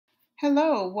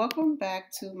Hello, welcome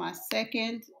back to my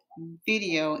second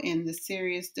video in the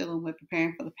series dealing with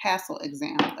preparing for the PASL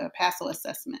exam, the PASL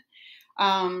assessment.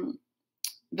 Um,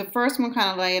 the first one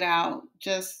kind of laid out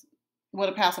just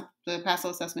what the PASL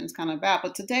assessment is kind of about,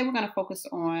 but today we're going to focus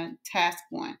on task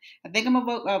one. I think I'm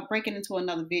going to break it into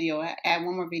another video, add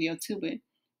one more video to it,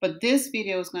 but this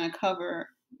video is going to cover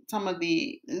it's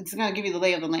going to give you the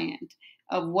lay of the land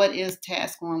of what is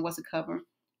task one, what's it cover.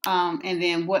 And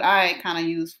then what I kind of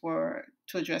use to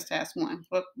address task one,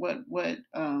 what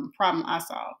problem I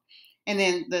solve, and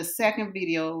then the second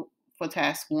video for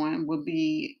task one would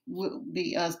be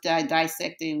us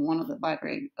dissecting one of the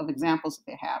library of examples that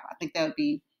they have. I think that would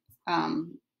be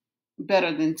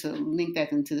better than to link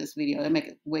that into this video. That'd make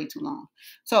it way too long.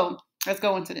 So let's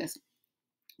go into this.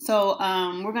 So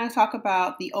we're going to talk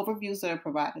about the overviews that are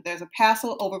provided. There's a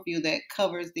PASL overview that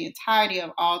covers the entirety of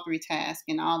all three tasks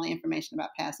and all the information about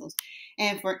PASLs.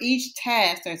 And for each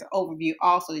task, there's an overview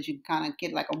also that you can kind of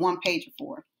get like a one-pager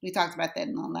for. We talked about that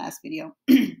in the last video.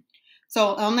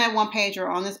 So on that one page or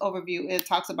on this overview, it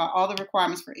talks about all the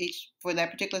requirements for that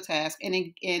particular task.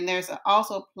 And there's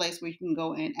also a place where you can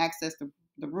go and access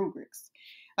the rubrics.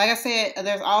 Like I said,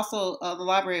 there's also the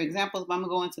library of examples, but I'm going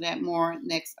to go into that more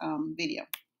next video.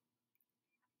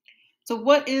 So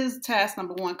what is task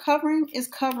number one covering? Is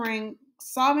covering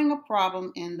solving a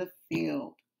problem in the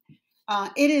field.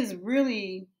 It is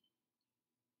really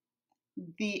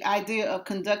the idea of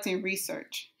conducting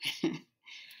research.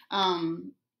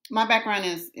 My background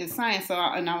is science,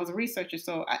 and I was a researcher,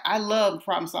 so I love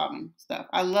problem solving stuff.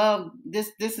 I love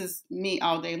this. This is me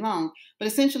all day long. But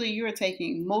essentially, you are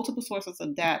taking multiple sources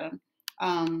of data,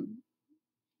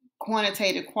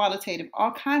 quantitative, qualitative,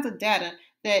 all kinds of data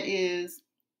that is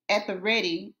at the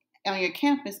ready on your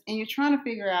campus, and you're trying to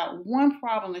figure out one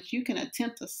problem that you can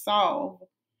attempt to solve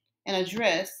and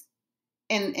address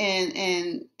and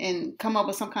come up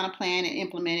with some kind of plan and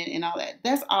implement it and all that.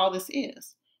 That's all this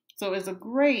is. So it's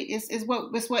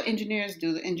what engineers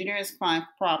do. The engineers find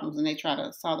problems and they try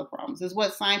to solve the problems. It's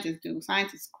what scientists do.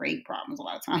 Scientists create problems a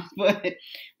lot of times,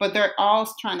 but they're all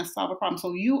trying to solve a problem.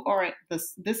 So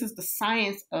this is the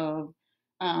science of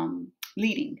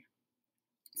leading.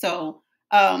 So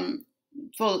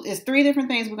it's three different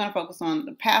things we're going to focus on: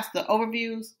 the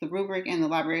overviews, the rubric, and the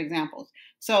library examples.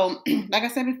 So, like I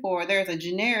said before, there's a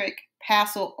generic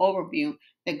PASL overview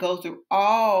that goes through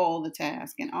all the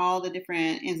tasks and all the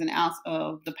different ins and outs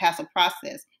of the PASL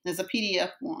process. There's a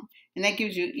PDF form, and that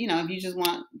gives you, if you just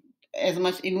want as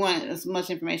much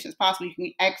information as possible,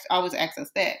 you can always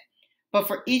access that. But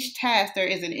for each task, there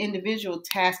is an individual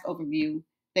task overview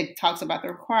that talks about the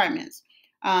requirements.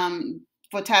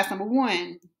 For task number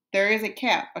one, there is a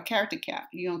character cap.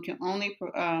 You can only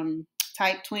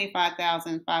type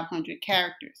 25,500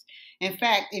 characters. In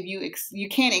fact, if you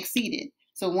can't exceed it.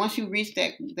 So once you reach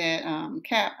that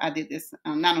cap, I did this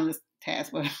not on this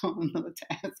task, but on another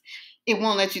task. It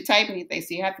won't let you type anything.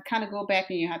 So you have to kind of go back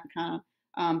and you have to kind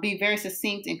of be very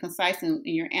succinct and concise in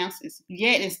your answers.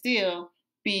 Yet it still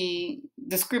be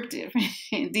descriptive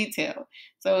and detailed.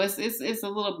 So it's a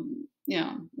little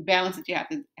balance that you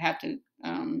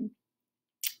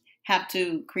have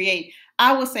to create.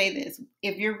 I will say this: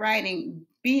 if you're writing,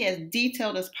 be as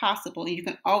detailed as possible, and you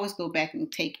can always go back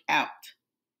and take out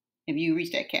if you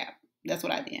reach that cap. That's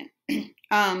what I did.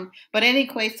 But it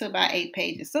equates to about 8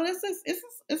 pages. So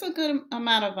it's a good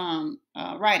amount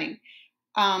of writing.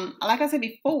 Like I said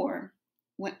before,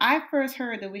 when I first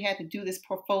heard that we had to do this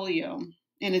portfolio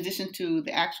in addition to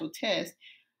the actual test,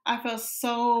 I felt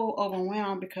so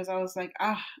overwhelmed because I was like,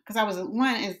 because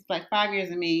it's like 5 years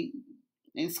of me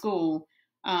in school,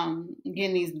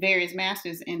 getting these various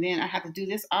masters, and then I had to do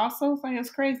this also. So it was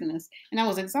craziness, and I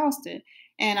was exhausted.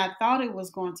 And I thought it was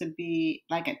going to be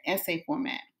like an essay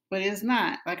format, but it's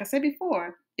not. Like I said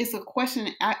before, it's a question.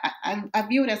 I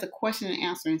view it as a question and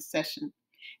answering session,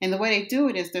 and the way they do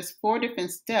it is there's 4 different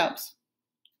steps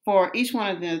for each one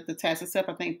of the tests. Except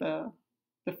I think the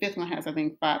fifth one has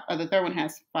 5, or the third one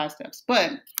has 5 steps.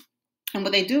 And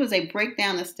what they do is they break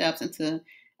down the steps into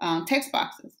text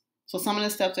boxes. So some of the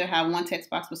steps they have 1 text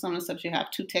box, but some of the steps you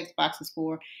have 2 text boxes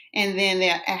for. And then they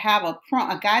have a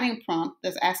guiding prompt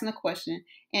that's asking a question,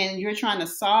 and you're trying to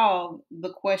solve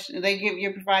the question. They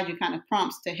provide you kind of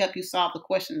prompts to help you solve the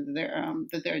question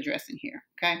that they're addressing here.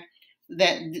 Okay,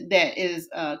 that is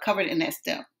covered in that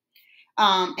step.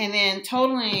 And then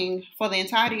totaling for the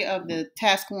entirety of the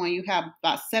task one, you have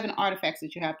about 7 artifacts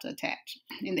that you have to attach,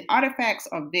 and the artifacts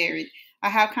are varied. I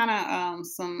have kind of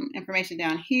some information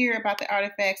down here about the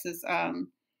artifacts.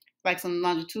 like some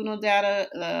longitudinal data.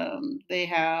 They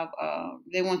have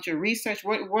they want your research.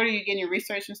 Where are you getting your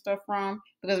research and stuff from?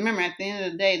 Because remember, at the end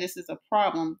of the day, this is a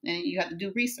problem, and you have to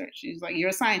do research. It's like you're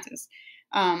a scientist.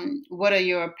 What are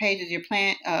your pages? Your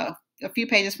plan? A few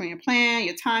pages from your plan,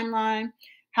 your timeline,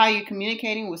 how you're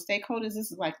communicating with stakeholders.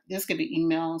 This could be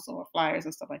emails or flyers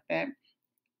or stuff like that.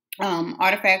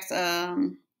 Artifacts.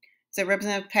 So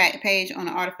represent a page on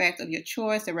an artifact of your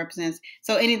choice that represents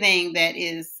anything that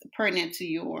is pertinent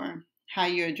to how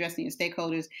you're addressing your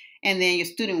stakeholders, and then your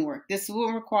student work. This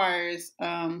one requires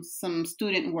some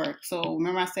student work. So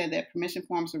remember, I said that permission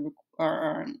forms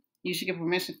are you should get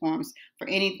permission forms for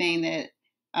anything that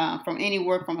from any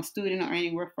work from a student or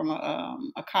any work from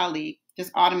a colleague.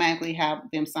 Just automatically have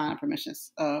them sign a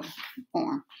permissions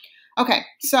form. Okay,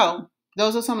 so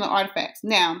those are some of the artifacts.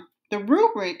 Now, the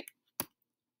rubric.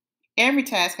 Every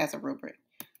task has a rubric.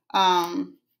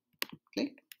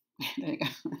 Click. There you go.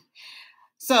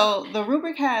 So the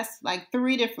rubric has like 4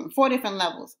 different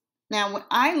levels. Now, when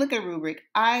I look at rubric,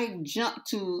 I jump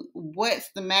to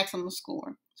what's the maximum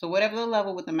score. So whatever the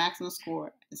level with the maximum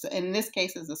score. So in this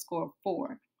case, it's a score of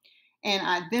 4. And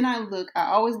I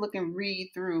always look and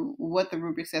read through what the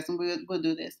rubric says, and we'll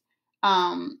do this.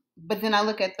 But then I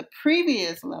look at the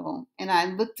previous level, and I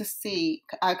look to see,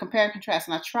 I compare and contrast,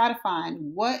 and I try to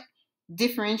find what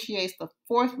differentiates the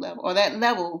 4th level, or that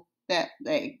level that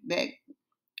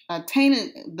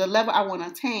attain the level I want to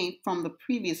attain from the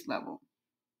previous level.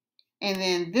 And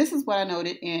then this is what I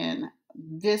noted in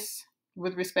this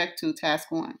with respect to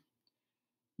task 1.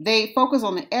 They focus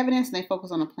on the evidence and they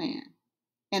focus on the plan.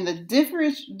 And the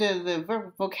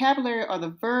vocabulary or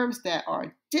the verbs that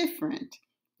are different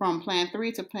from plan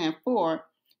 3 to plan 4.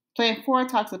 Plan 4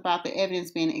 talks about the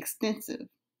evidence being extensive,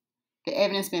 the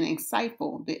evidence being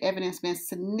insightful, the evidence being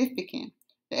significant,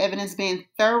 the evidence being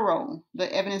thorough,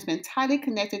 the evidence being tightly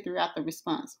connected throughout the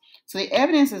response. So the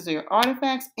evidence is your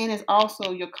artifacts, and it's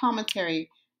also your commentary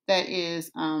that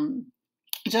is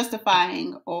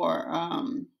justifying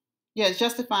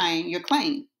justifying your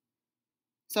claim.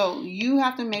 So you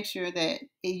have to make sure that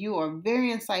you are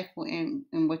very insightful in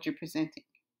what you're presenting.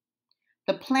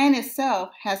 The plan itself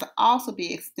has to also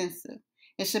be extensive.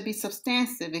 It should be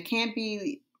substantive. It can't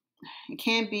be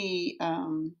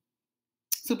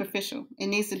superficial. It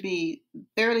needs to be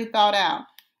thoroughly thought out.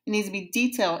 It needs to be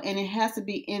detailed, and it has to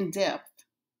be in depth.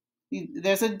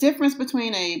 There's a difference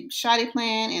between a shoddy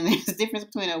plan and there's a difference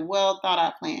between a well thought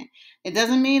out plan. It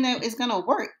doesn't mean that it's going to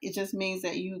work. It just means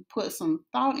that you put some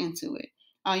thought into it.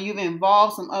 You've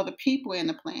involved some other people in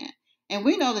the plan. And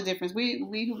we know the difference. We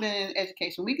who've been in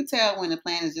education, we could tell when the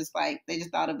plan is just like they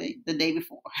just thought of it the day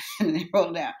before and they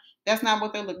wrote it out. That's not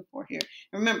what they're looking for here.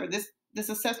 Remember, this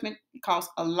assessment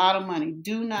costs a lot of money.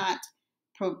 Do not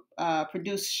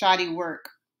produce shoddy work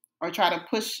or try to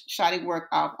push shoddy work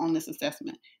off on this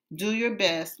assessment. Do your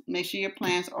best. Make sure your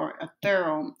plans are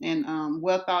thorough and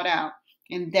well thought out.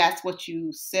 And that's what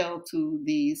you sell to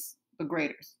the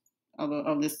graders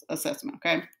of this assessment,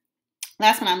 okay?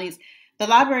 Last but not least, the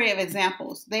library of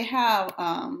examples. They have,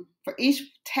 for each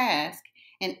task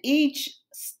and each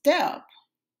step,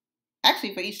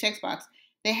 actually for each text box,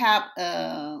 they have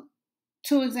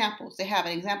 2 examples. They have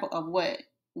an example of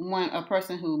a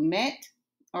person who met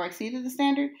or exceeded the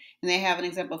standard, and they have an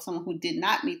example of someone who did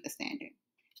not meet the standard.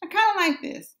 I kind of like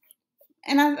this.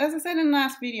 And as I said in the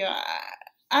last video,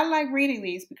 I like reading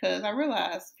these because I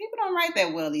realized people don't write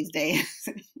that well these days.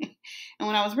 And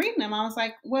when I was reading them, I was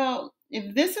like, well,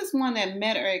 if this is one that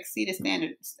met or exceeded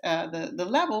standards, the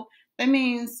level, that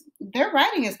means their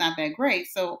writing is not that great.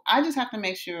 So I just have to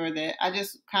make sure that I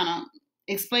just kind of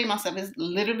explain myself. It's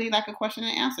literally like a question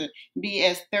and answer. Be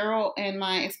as thorough in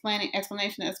my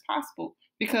explanation as possible,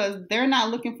 because they're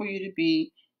not looking for you to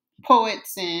be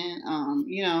poets and,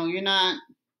 you're not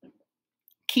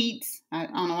Keats. I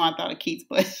don't know why I thought of Keats,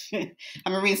 but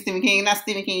I'm reading Stephen King, not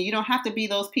Stephen King. You don't have to be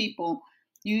those people.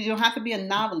 You don't have to be a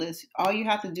novelist. All you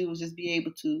have to do is just be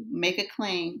able to make a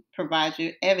claim, provide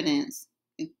your evidence,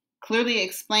 clearly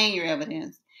explain your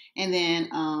evidence, and then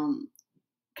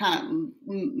kind of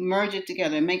merge it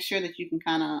together and make sure that you can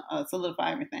kind of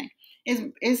solidify everything.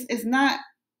 It's not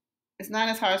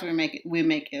as hard as we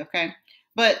make it, okay?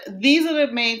 But these are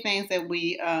the main things that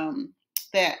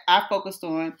that I focused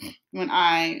on when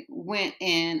I went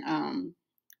and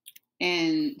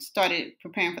started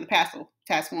preparing for the PASL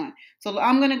task 1. So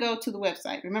I'm going to go to the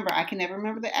website. Remember, I can never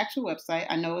remember the actual website.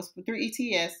 I know it's through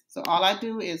ETS. So all I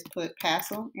do is put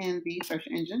PASL in the search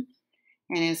engine,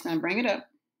 and it's going to bring it up.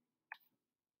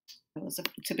 It was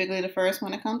typically the first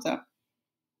one that comes up.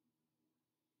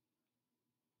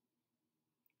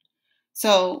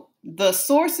 So the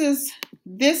sources,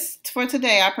 for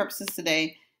today, our purposes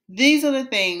today, these are the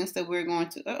things that we're going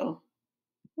to,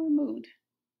 we moved.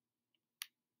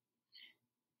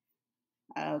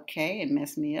 Okay, it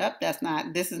messed me up.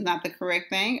 This is not the correct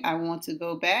thing. I want to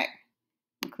go back,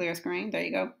 clear screen. There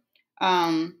you go.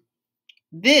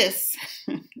 This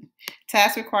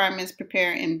task requirements,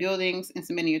 prepare in buildings and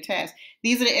submitting your tasks.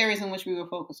 These are the areas in which we will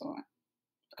focus on,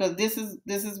 because this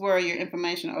is where your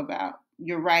information about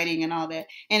your writing and all that.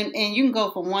 And you can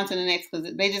go from one to the next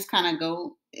because they just kind of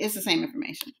go, it's the same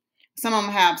information. Some of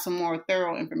them have some more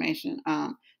thorough information.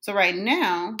 So right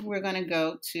now we're going to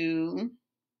go to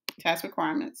task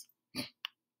requirements.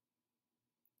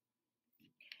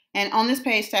 And on this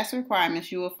page, task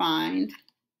requirements, you will find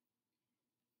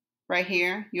right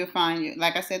here, you'll find,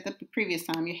 like I said the previous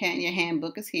time, your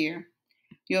handbook is here.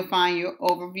 You'll find your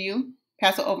overview,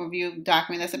 PASL overview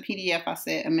document. That's a PDF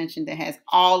I mentioned that has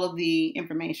all of the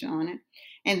information on it.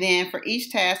 And then for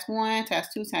each task 1,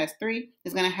 task 2, task 3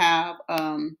 is going to have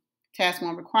task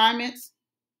 1 requirements.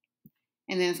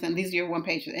 And then these are your 1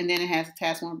 pages. And then it has a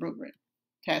task 1 rubric.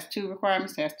 Task 2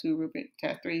 requirements, task 2 rubric,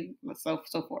 task 3, so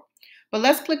forth. But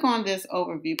let's click on this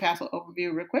overview, PASL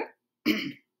overview real quick.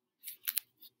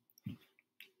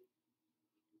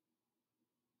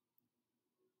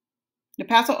 The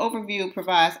PASL overview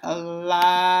provides a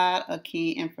lot of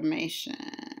key information.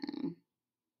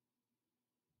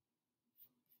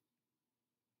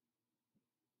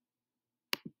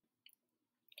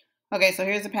 Okay, so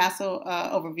here's the PASL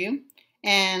overview.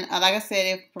 And like I said,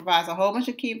 it provides a whole bunch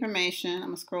of key information. I'm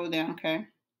going to scroll down, okay?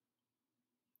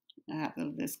 I have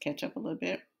to just catch up a little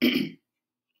bit.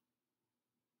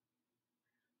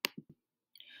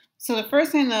 So the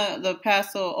first thing the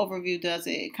PASL overview does,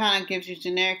 it kind of gives you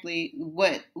generically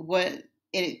what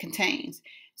it contains.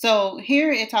 So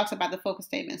here it talks about the focus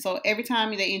statement. So every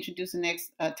time they introduce the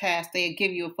next task, they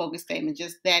give you a focus statement,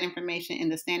 just that information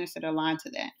and the standards that are aligned to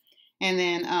that. And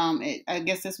then I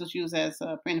guess this was used as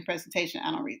in the presentation. I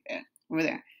don't read that over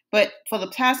there. But for the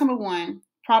task number 1,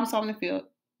 problem solving the field,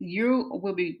 you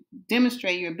will be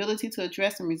demonstrate your ability to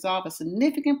address and resolve a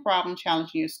significant problem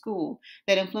challenging your school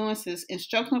that influences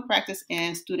instructional practice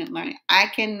and student learning.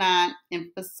 I cannot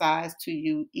emphasize to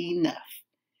you enough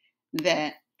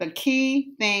that the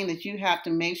key thing that you have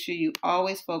to make sure you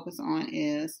always focus on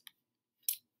is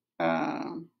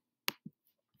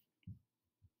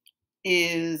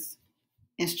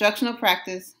instructional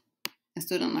practice and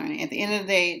student learning. At the end of the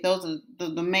day, those are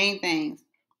the main things.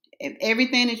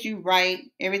 Everything that you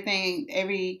write, the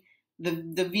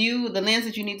lens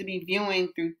that you need to be viewing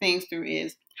things through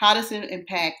is how does it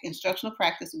impact instructional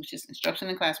practice, which is instruction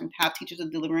in classroom, how teachers are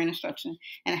delivering instruction,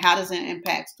 and how does it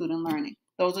impact student learning.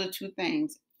 Those are the 2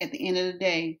 things. At the end of the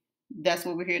day, that's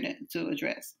what we're here to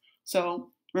address. So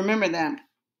remember that.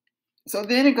 So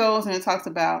then it goes and it talks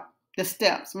about the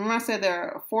steps. Remember I said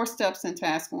there are 4 steps in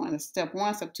task 1. There's step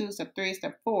 1, step 2, step 3,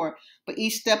 step 4. But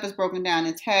each step is broken down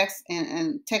in text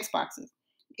and text boxes.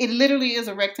 It literally is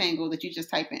a rectangle that you just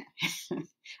type in.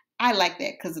 I like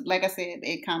that because, like I said,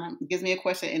 it kind of gives me a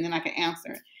question and then I can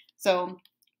answer it. So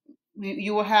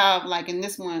you will have, like in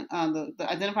this one, the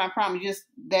identifying problem,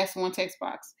 that's 1 text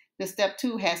box. The step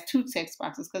 2 has 2 text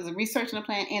boxes because of researching the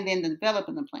plan and then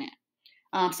developing the plan.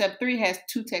 Step 3 has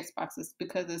 2 text boxes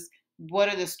because it's what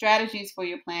are the strategies for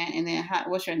your plan, and then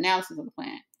what's your analysis of the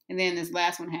plan. And then this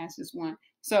last one has just 1.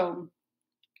 So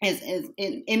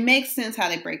it makes sense how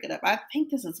they break it up. I think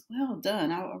this is well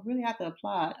done. I really have to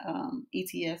applaud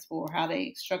ETS for how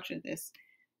they structured this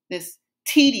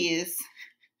tedious,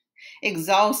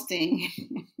 exhausting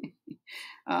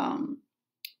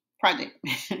project.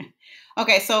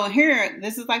 Okay, so here,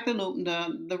 this is like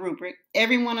the rubric.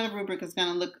 Every one of the rubric is going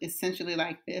to look essentially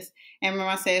like this. And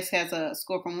remember I said it has a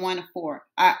score from 1 to 4.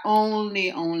 I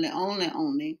only,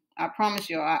 I promise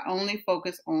you, I only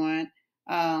focus on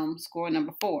score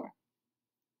number 4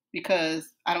 because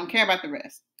I don't care about the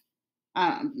rest.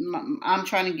 I'm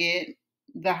trying to get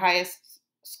the highest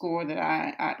score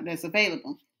that that's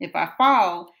available. If I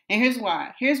fall, and here's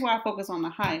why I focus on the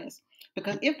highest,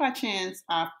 because if by chance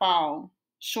I fall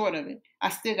short of it, I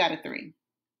still got a 3,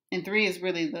 and 3 is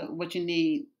really what you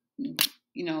need,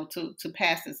 to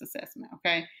pass this assessment.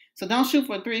 Okay, so don't shoot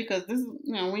for a 3 because this is,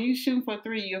 when you shoot for a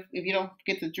 3, if you don't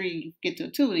get to 3, you get to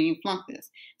a 2, then you flunk this.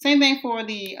 Same thing for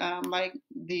the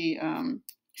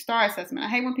STAR assessment. I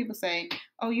hate when people say,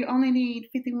 "Oh, you only need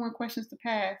 51 questions to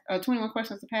pass, or 21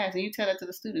 questions to pass," and you tell that to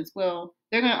the students. Well,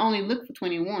 they're going to only look for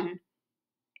 21,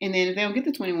 and then if they don't get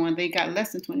to 21, they got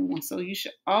less than 21. So you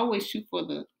should always shoot for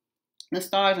the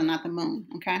stars and not the moon.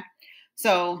 Okay,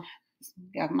 so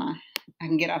I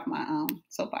can get off my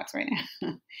soapbox right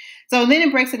now. So then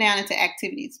it breaks it down into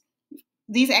activities.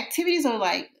 these activities are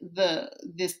like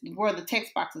where the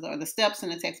text boxes are, the steps in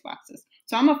the text boxes.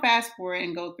 So I'm gonna fast forward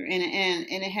and go through, and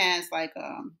it has like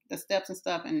the steps and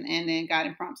stuff, and then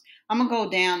guiding prompts. I'm gonna go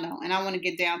down though, and I want to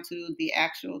get down to the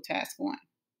actual task one.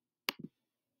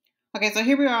 Okay, so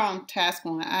here we are on task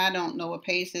one. I don't know what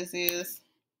page this is,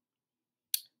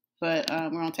 but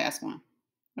we're on task one.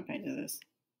 What page is this?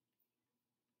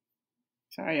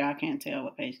 Sorry, y'all, I can't tell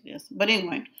what page it is. But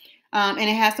anyway, and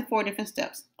it has the 4 different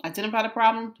steps. Identify the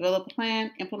problem, develop a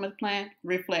plan, implement a plan,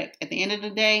 reflect. At the end of the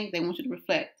day, they want you to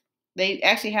reflect. They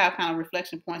actually have kind of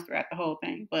reflection points throughout the whole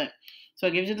thing. But so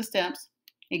it gives you the steps.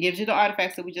 It gives you the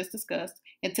artifacts that we just discussed.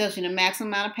 It tells you the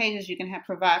maximum amount of pages you can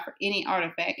provide for any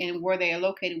artifact and where they are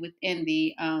located within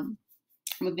the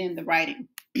writing.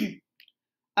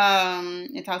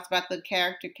 It talks about the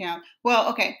character count. Well,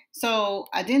 okay, so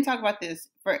I didn't talk about this.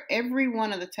 For every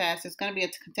one of the tasks, there's going to be a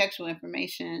contextual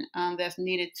information that's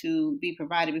needed to be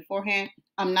provided beforehand.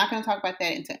 I'm not going to talk about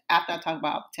that until after I talk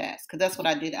about the tasks, because that's what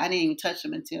I did. I didn't even touch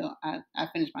them until I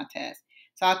finished my task.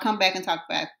 So I'll come back and talk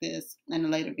about this in a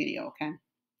later video, okay?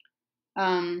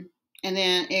 And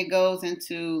then it goes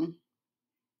into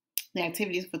the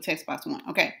activities for text box 1.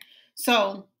 Okay,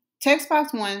 so step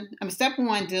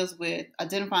 1 deals with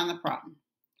identifying the problem.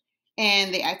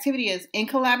 And the activity is, in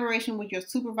collaboration with your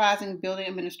supervising building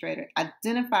administrator,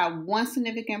 identify one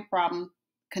significant problem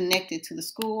connected to the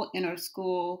school and or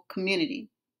school community.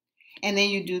 And then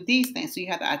you do these things. So you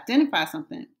have to identify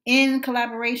something in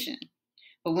collaboration.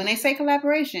 But when they say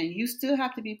collaboration, you still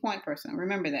have to be point person.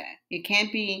 Remember that. It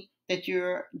can't be that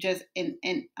you're just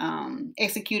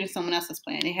executing someone else's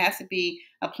plan. It has to be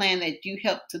a plan that you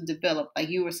helped to develop, like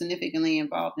you were significantly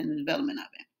involved in the development of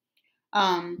it.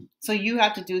 So you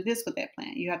have to do this with that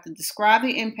plan. You have to describe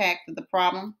the impact that the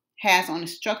problem has on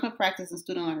instructional practice and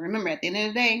student learning. Remember, at the end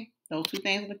of the day, those 2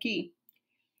 things are the key.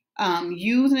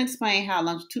 Use and explain how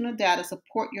longitudinal data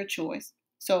support your choice.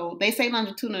 So they say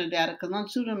longitudinal data because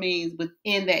longitudinal means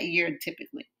within that year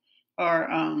typically, or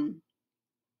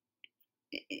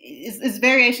it's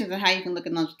variations in how you can look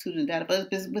at longitudinal data, but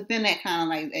it's within that kind of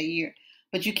like a year.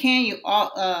 But you can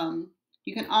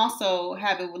also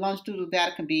have it with longitudinal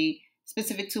data can be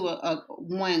specific to a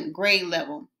one grade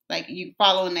level, like you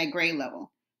following that grade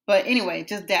level. But anyway,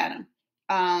 just data.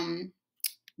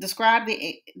 Describe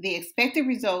the expected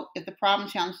result if the problem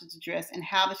challenge is addressed and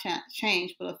how the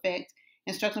change will affect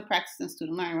instructional practice and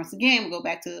student learning. Once again, we'll go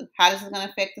back to how this is going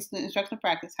to affect the instructional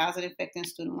practice. How is it affecting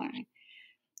student learning?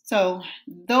 So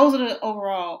those are the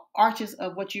overall arches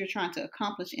of what you're trying to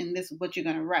accomplish in this, what you're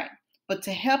going to write. But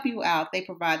to help you out, they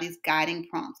provide these guiding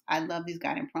prompts. I love these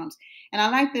guiding prompts. And I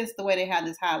like this, the way they have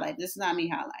this highlighted. This is not me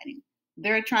highlighting.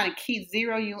 They're trying to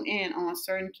zero you in on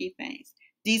certain key things.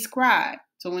 Describe.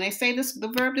 So when they say this,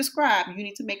 the verb describe, you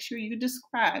need to make sure you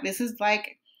describe. This is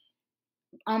like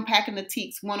unpacking the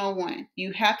teaks 101.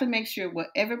 You have to make sure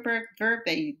whatever verb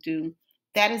that you do,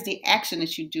 that is the action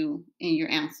that you do in your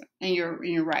answer, in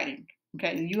your writing.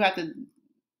 Okay, you have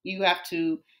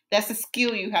to. That's a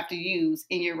skill you have to use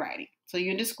in your writing. So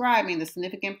you're describing the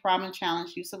significant problem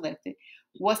challenge you selected.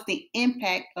 What's the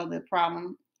impact of the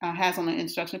problem has on the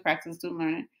instructional practice of student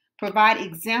learning? Provide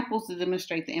examples to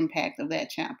demonstrate the impact of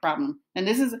that problem. And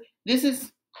this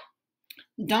is.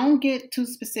 Don't get too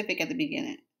specific at the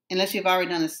beginning unless you've already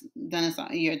done this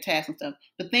on your task and stuff.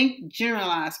 But think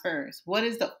generalized first. What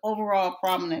is the overall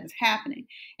problem that is happening?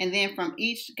 And then from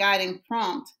each guiding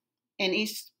prompt and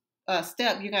each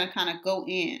step, you're going to kind of go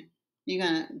in. You're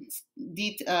going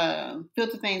to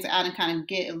filter things out and kind of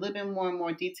get a little bit more and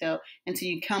more detail until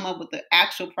you come up with the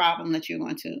actual problem that you're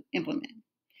going to implement.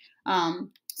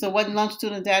 So what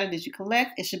longitudinal data did you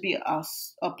collect? It should be a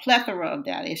plethora of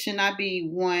data. It should not be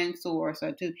one source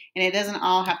or two, and it doesn't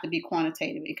all have to be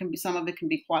quantitative. It can be, some of it can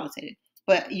be qualitative,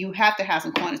 but you have to have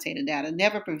some quantitative data.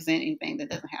 Never present anything that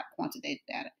doesn't have quantitative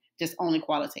data, just only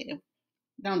qualitative.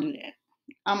 Don't do that.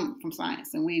 I'm from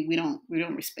science, and we don't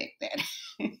respect that.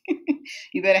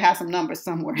 You better have some numbers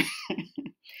somewhere.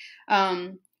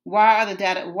 Why are the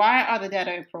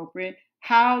data appropriate?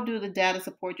 How do the data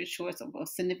support your choice of a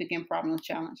significant problem or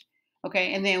challenge?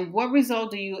 Okay, and then what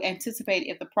result do you anticipate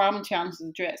if the problem challenge is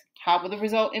addressed? How will the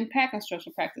result impact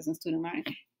instructional practice and student learning?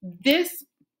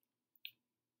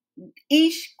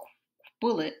 Each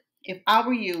bullet, if I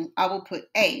were you, I will put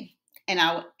A, and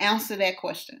I will answer that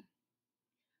question.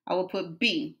 I will put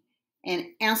B, and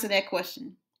answer that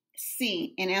question.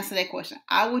 C, and answer that question.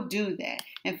 I would do that.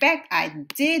 In fact, I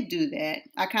did do that.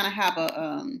 I kind of have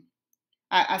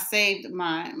I saved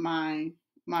my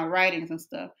writings and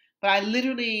stuff, but I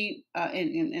literally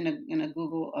in a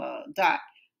Google Doc,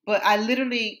 but I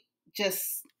literally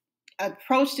just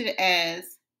approached it as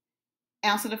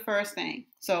answer the first thing.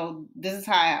 So this is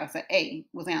how I answered. A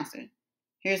was answered.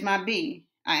 Here's my B.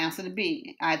 I answered the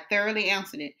B. I thoroughly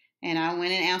answered it, and I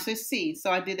went and answered C.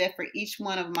 So I did that for each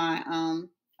one of my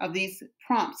of these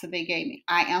prompts that they gave me.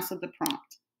 I answered the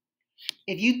prompt.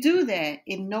 If you do that,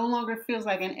 it no longer feels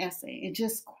like an essay. It's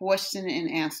just questioning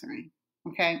and answering.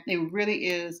 Okay, it really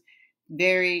is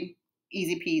very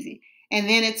easy peasy. And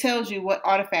then it tells you what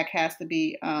artifact has to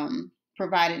be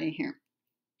provided in here.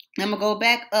 I'm gonna go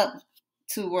back up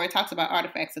to where it talks about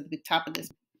artifacts at the top of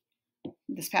this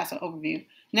PASL overview.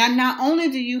 Now, not only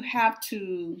do you have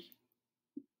to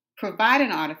provide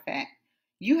an artifact,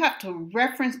 you have to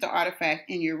reference the artifact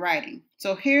in your writing.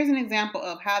 So here's an example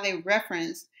of how they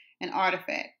reference an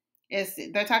artifact.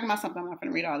 They're talking about something, I'm not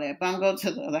going to read all that, but I'm going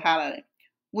to the highlighted,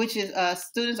 which is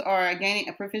students are gaining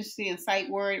a proficiency in sight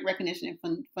word recognition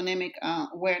and phonemic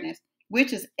awareness,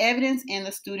 which is evidence in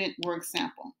the student work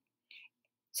sample.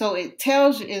 So it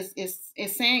tells you,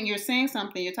 it's saying, you're saying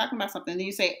something, you're talking about something, then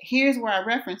you say, here's where I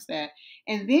reference that.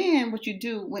 And then what you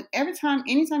do, anytime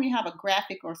you have a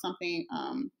graphic or something,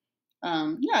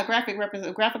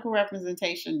 graphical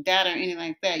representation, data, or anything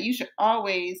like that, you should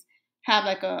always have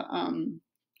like a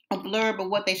blurb of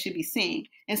what they should be seeing.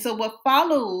 And so what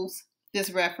follows this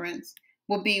reference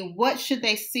will be, what should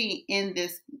they see in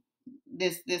this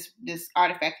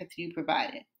artifact that you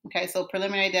provided. Okay, so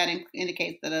preliminary data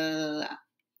indicates that.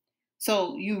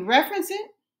 So you reference it.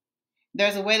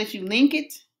 There's a way that you link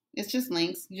it. It's just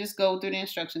links. You just go through the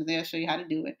instructions. They'll show you how to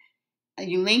do it.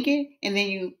 You link it, and then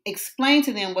you explain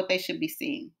to them what they should be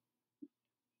seeing.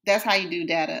 That's how you do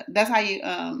data. That's how you,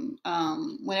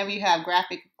 whenever you have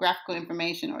graphical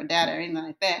information or data or anything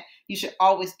like that, you should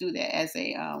always do that as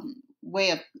a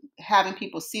way of having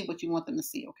people see what you want them to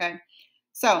see, okay?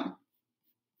 So,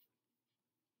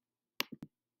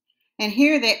 and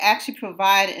here they actually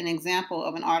provide an example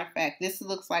of an artifact. This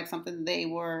looks like something they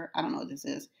were, I don't know what this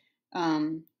is,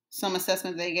 some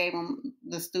assessment they gave them,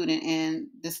 the student, and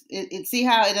this, see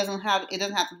how it doesn't have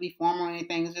to be formal or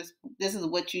anything. It's just, this is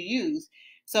what you use.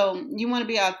 So you want to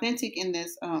be authentic in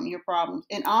this, your problems,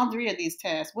 in all three of these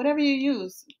tasks. Whatever you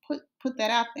use, put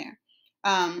that out there.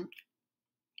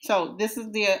 So this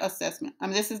is the assessment.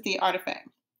 This is the artifact.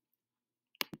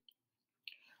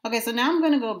 Okay, so now I'm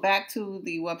going to go back to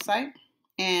the website,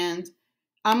 and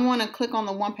I'm going to click on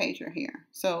the one pager here.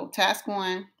 So task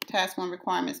one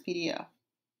requirements PDF.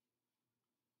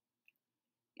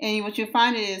 And what you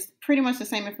find is pretty much the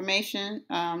same information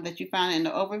that you found in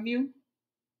the overview.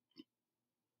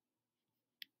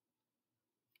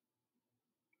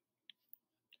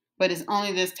 But it's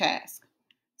only this task.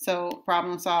 So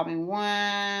problem solving one,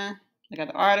 I got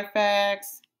the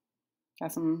artifacts,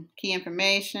 got some key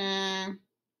information,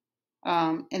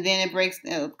 and then it breaks,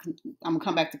 I'm gonna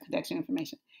come back to connection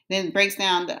information. Then it breaks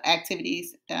down the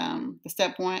activities, the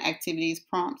step one, activities,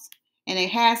 prompts, and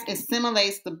it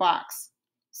simulates the box.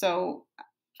 So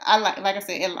I like I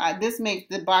said,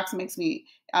 the box makes me,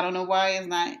 I don't know why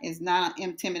it's not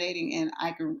intimidating, and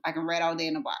I can write all day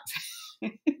in the box.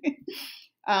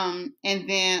 And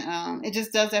then it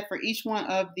just does that for each one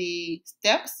of the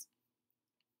steps.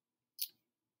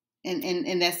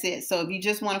 And that's it. So if you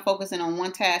just want to focus in on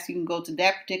one task, you can go to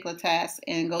that particular task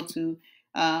and go to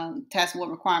task one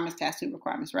requirements, task two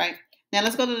requirements, right? Now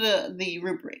let's go to the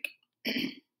rubric.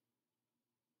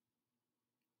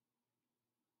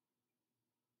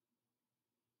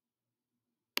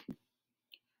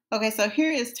 Okay, so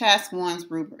here is task one's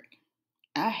rubric.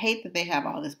 I hate that they have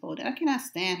all this bolded. I cannot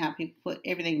stand how people put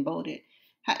everything bolded.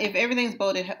 If everything's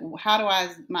bolded, how do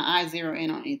my eyes zero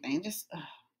in on anything? Just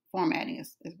formatting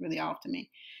is really off to me.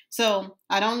 So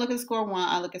I don't look at score one,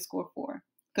 I look at score four.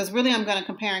 Because really I'm going to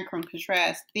compare and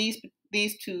contrast these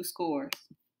two scores.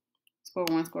 Score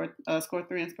one, score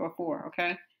three, and score four,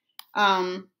 okay?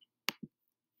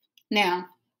 Now,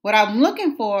 what I'm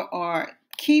looking for are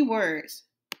keywords.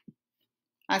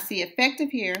 I see effective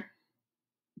here,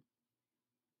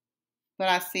 but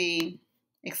I see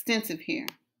extensive here.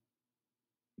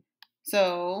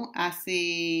 So I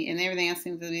see, and everything else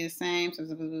seems to be the same.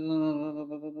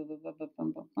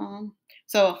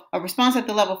 So a response at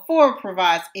the level 4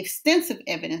 provides extensive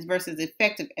evidence versus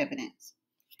effective evidence.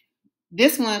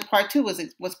 This one, part 2,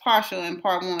 was partial, and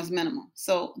part 1 was minimal.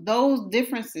 So those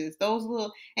differences, those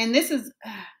little, and this is,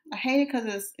 I hate it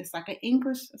because it's like an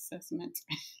English assessment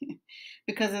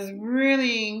because it's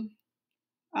really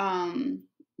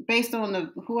based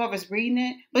on whoever's reading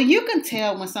it. But you can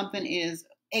tell when something is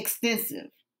extensive.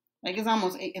 Like, it's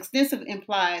almost extensive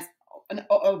implies an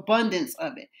abundance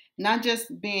of it, not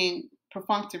just being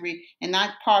perfunctory and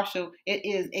not partial. It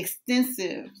is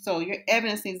extensive. So your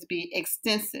evidence needs to be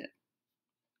extensive.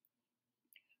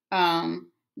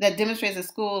 that demonstrates a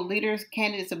school leader's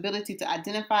candidate's ability to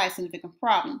identify a significant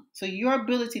problem. So your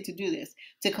ability to do this,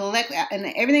 to collect, and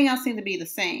everything else seems to be the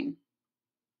same.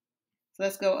 So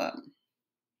let's go up.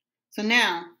 So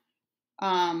now,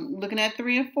 looking at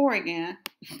 3 and 4 again.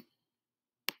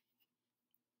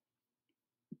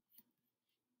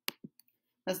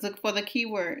 Let's look for the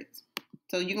keywords.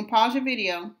 So you can pause your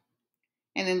video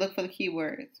and then look for the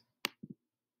keywords.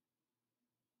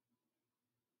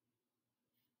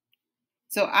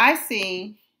 So I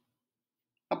see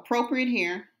appropriate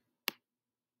here,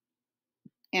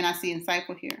 and I see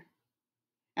insightful here.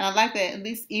 And I like that, at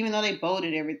least even though they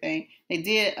bolded everything, they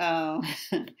did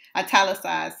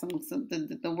italicize some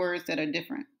the words that are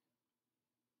different.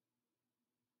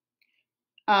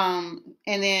 And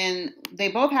then they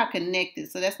both have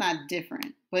connected, so that's not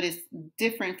different, but it's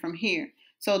different from here.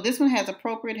 So this one has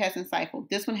appropriate, has insightful.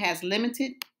 This one has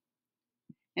limited,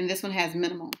 and this one has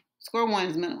minimal. Score 1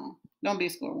 is minimal. Don't be a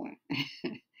score 1.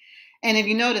 And if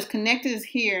you notice, connected is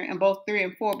here in both 3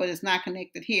 and 4, but it's not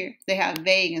connected here. They have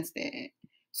vague instead.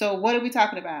 So what are we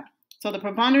talking about? So the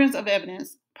preponderance of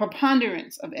evidence,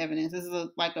 this is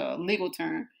like a legal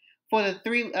term, for the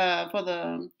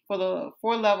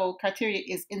 4-level criteria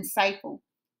is insightful,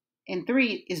 and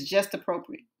 3 is just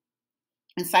appropriate.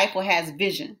 Insightful has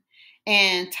vision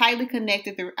and tightly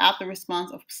connected throughout the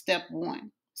response of step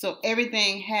 1. So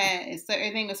everything is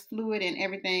fluid and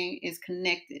everything is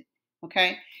connected.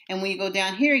 Okay, and when you go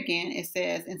down here again, it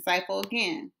says insightful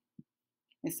again.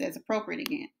 It says appropriate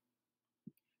again.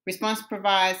 Response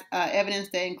provides evidence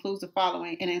that includes the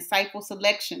following: an insightful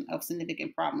selection of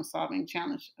significant problem-solving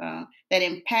challenge that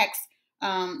impacts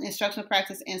instructional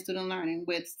practice and student learning,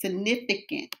 with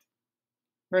significant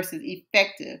versus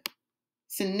effective.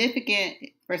 Significant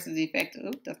versus effective.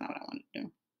 Oops, that's not what I wanted to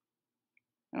do.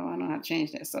 Oh, I know how to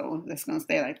change that, so that's going to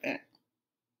stay like that.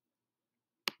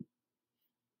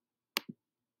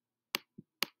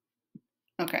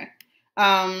 Okay.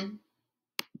 And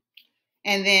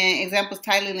then examples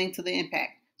tightly linked to the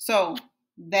impact. So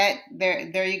that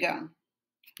there you go.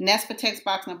 And that's for text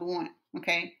box number 1.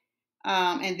 Okay.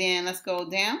 And then let's go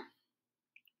down.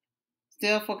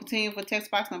 Still for continue for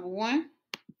text box number 1.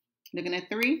 Looking at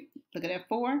 3. Looking at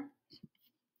 4.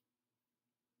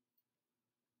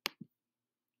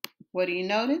 What do you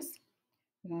notice?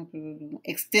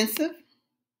 Extensive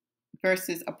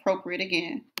versus appropriate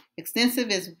again. Extensive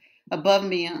is above and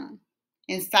beyond.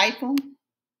 Insightful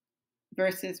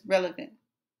versus relevant.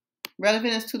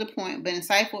 Relevant is to the point, but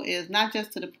insightful is not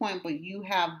just to the point, but you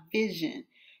have vision.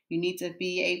 You need to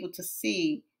be able to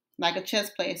see, like a chess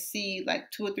player, see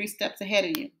like 2 or 3 steps ahead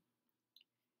of you.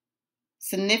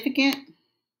 Significant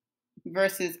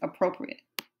versus appropriate.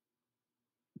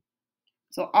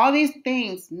 So all these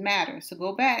things matter. So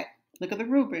go back, look at the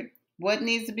rubric. What's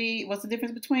the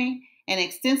difference between an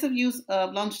extensive use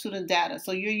of longitudinal data?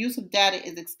 So your use of data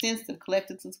is extensive,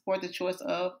 collected to support the choice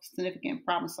of significant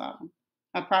problem solving,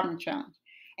 a problem challenge.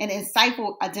 An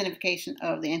insightful identification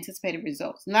of the anticipated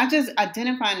results. Not just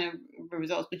identifying the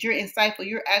results, but you're insightful.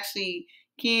 You're actually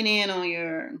keying in on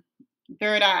your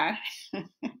third eye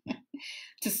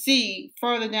to see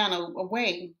further down a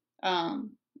way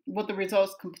what the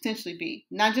results can potentially be.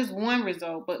 Not just one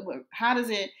result, but how does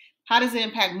it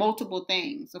impact multiple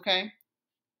things, okay?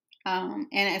 And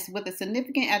it's with a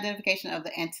significant identification of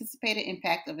the anticipated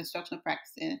impact of instructional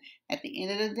practice. And at the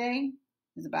end of the day,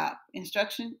 it's about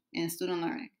instruction and student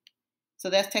learning. So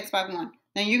that's text box 1.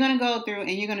 Now you're going to go through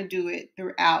and you're going to do it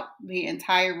throughout the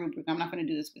entire rubric. I'm not going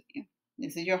to do this with you.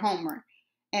 This is your homework.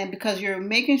 And because you're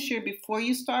making sure before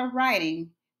you start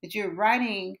writing that you're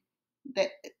writing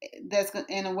that's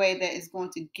in a way that is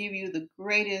going to give you your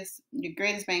greatest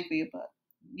bang for your buck.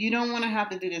 You don't want to have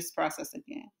to do this process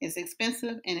again. It's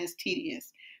expensive and it's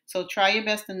tedious. So try your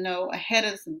best to know ahead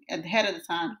of the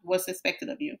time what's expected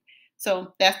of you.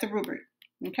 So that's the rubric.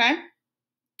 Okay?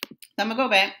 So I'm going to go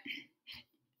back.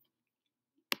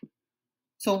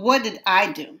 So what did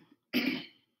I do?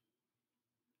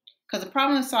 Because the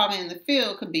problem solving in the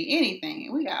field could be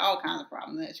anything. We got all kinds of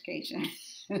problems in education.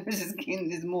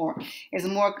 It's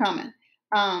more coming.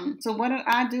 So what did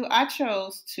I do? I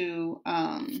chose to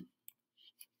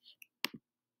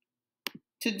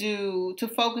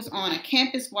focus on a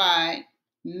campus-wide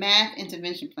math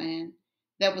intervention plan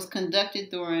that was conducted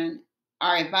during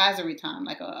our advisory time,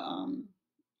 like a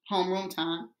homeroom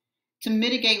time, to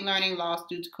mitigate learning loss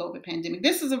due to COVID pandemic.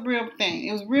 This is a real thing.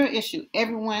 It was a real issue.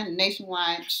 Everyone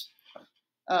nationwide,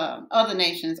 other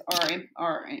nations have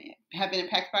been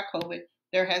impacted by COVID.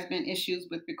 There has been issues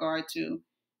with regard to.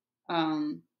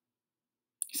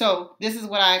 So this is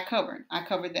what I covered. I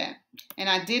covered that, and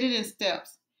I did it in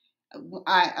steps.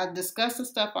 I discussed the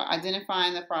stuff,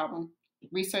 identifying the problem,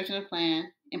 researching a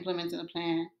plan, implementing a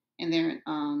plan, and then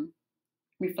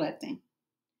reflecting.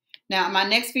 Now, my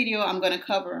next video, I'm going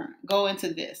to go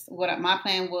into this, what my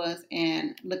plan was,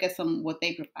 and look at what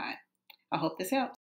they provide. I hope this helps.